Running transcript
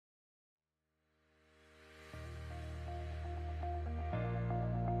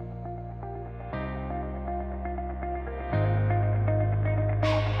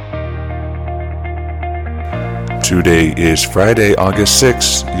Today is Friday, August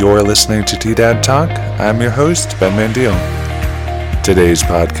 6th. You're listening to T-Dad Talk. I'm your host, Ben Mandiel. Today's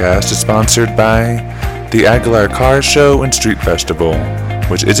podcast is sponsored by the Aguilar Car Show and Street Festival,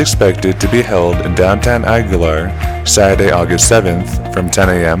 which is expected to be held in downtown Aguilar Saturday, August 7th from 10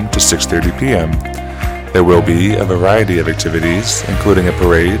 a.m. to 6:30 p.m. There will be a variety of activities, including a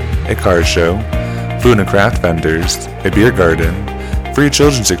parade, a car show, food and craft vendors, a beer garden, free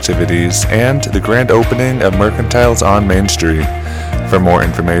children's activities, and the grand opening of Mercantiles on Main Street. For more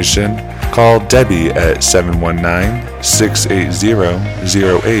information, call Debbie at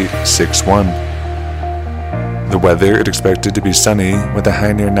 719-680-0861. The weather is expected to be sunny with a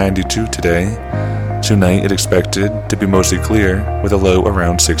high near 92 today. Tonight it is expected to be mostly clear with a low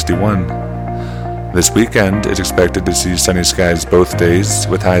around 61. This weekend is expected to see sunny skies both days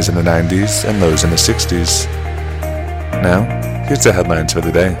with highs in the 90s and lows in the 60s. Now, here's the headlines for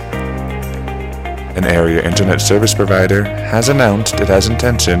the day. An area internet service provider has announced it has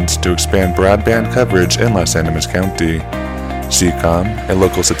intentions to expand broadband coverage in Los Animas County. Seacom, a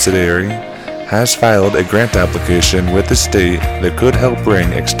local subsidiary, has filed a grant application with the state that could help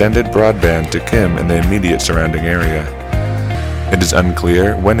bring extended broadband to Kim and the immediate surrounding area. It is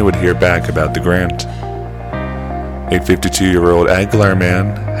unclear when it would hear back about the grant. A 52-year-old Aguilar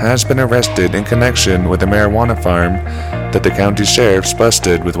man has been arrested in connection with a marijuana farm that the county sheriffs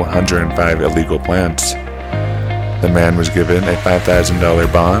busted with 105 illegal plants. The man was given a $5,000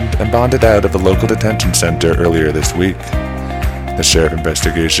 bond and bonded out of a local detention center earlier this week. The sheriff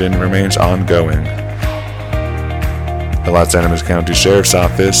investigation remains ongoing. The Los Animas County Sheriff's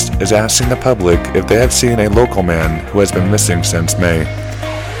Office is asking the public if they have seen a local man who has been missing since May.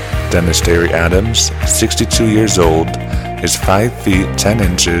 Dennis Terry Adams, 62 years old, is 5 feet 10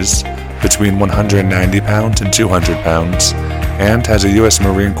 inches, between 190 pounds and 200 pounds, and has a U.S.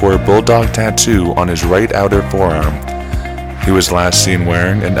 Marine Corps bulldog tattoo on his right outer forearm. He was last seen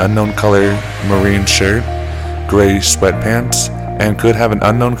wearing an unknown color marine shirt, gray sweatpants, and could have an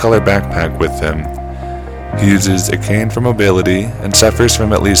unknown color backpack with him. He uses a cane for mobility and suffers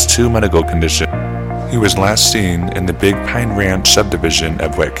from at least 2 medical conditions. He was last seen in the Big Pine Ranch subdivision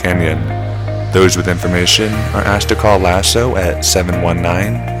of Wet Canyon. Those with information are asked to call LASSO at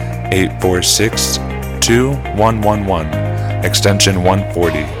 719-846-2111, extension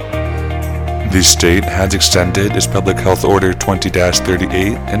 140. The state has extended its Public Health Order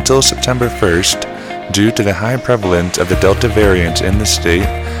 20-38 until September 1st due to the high prevalence of the Delta variant in the state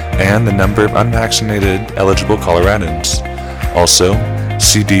and the number of unvaccinated eligible Coloradans. Also,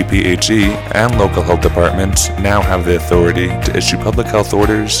 CDPHE and local health departments now have the authority to issue public health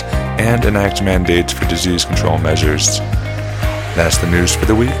orders and enact mandates for disease control measures. That's the news for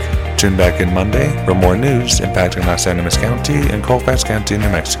the week. Tune back in Monday for more news impacting Los Animas County and Colfax County, New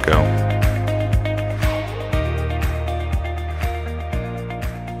Mexico.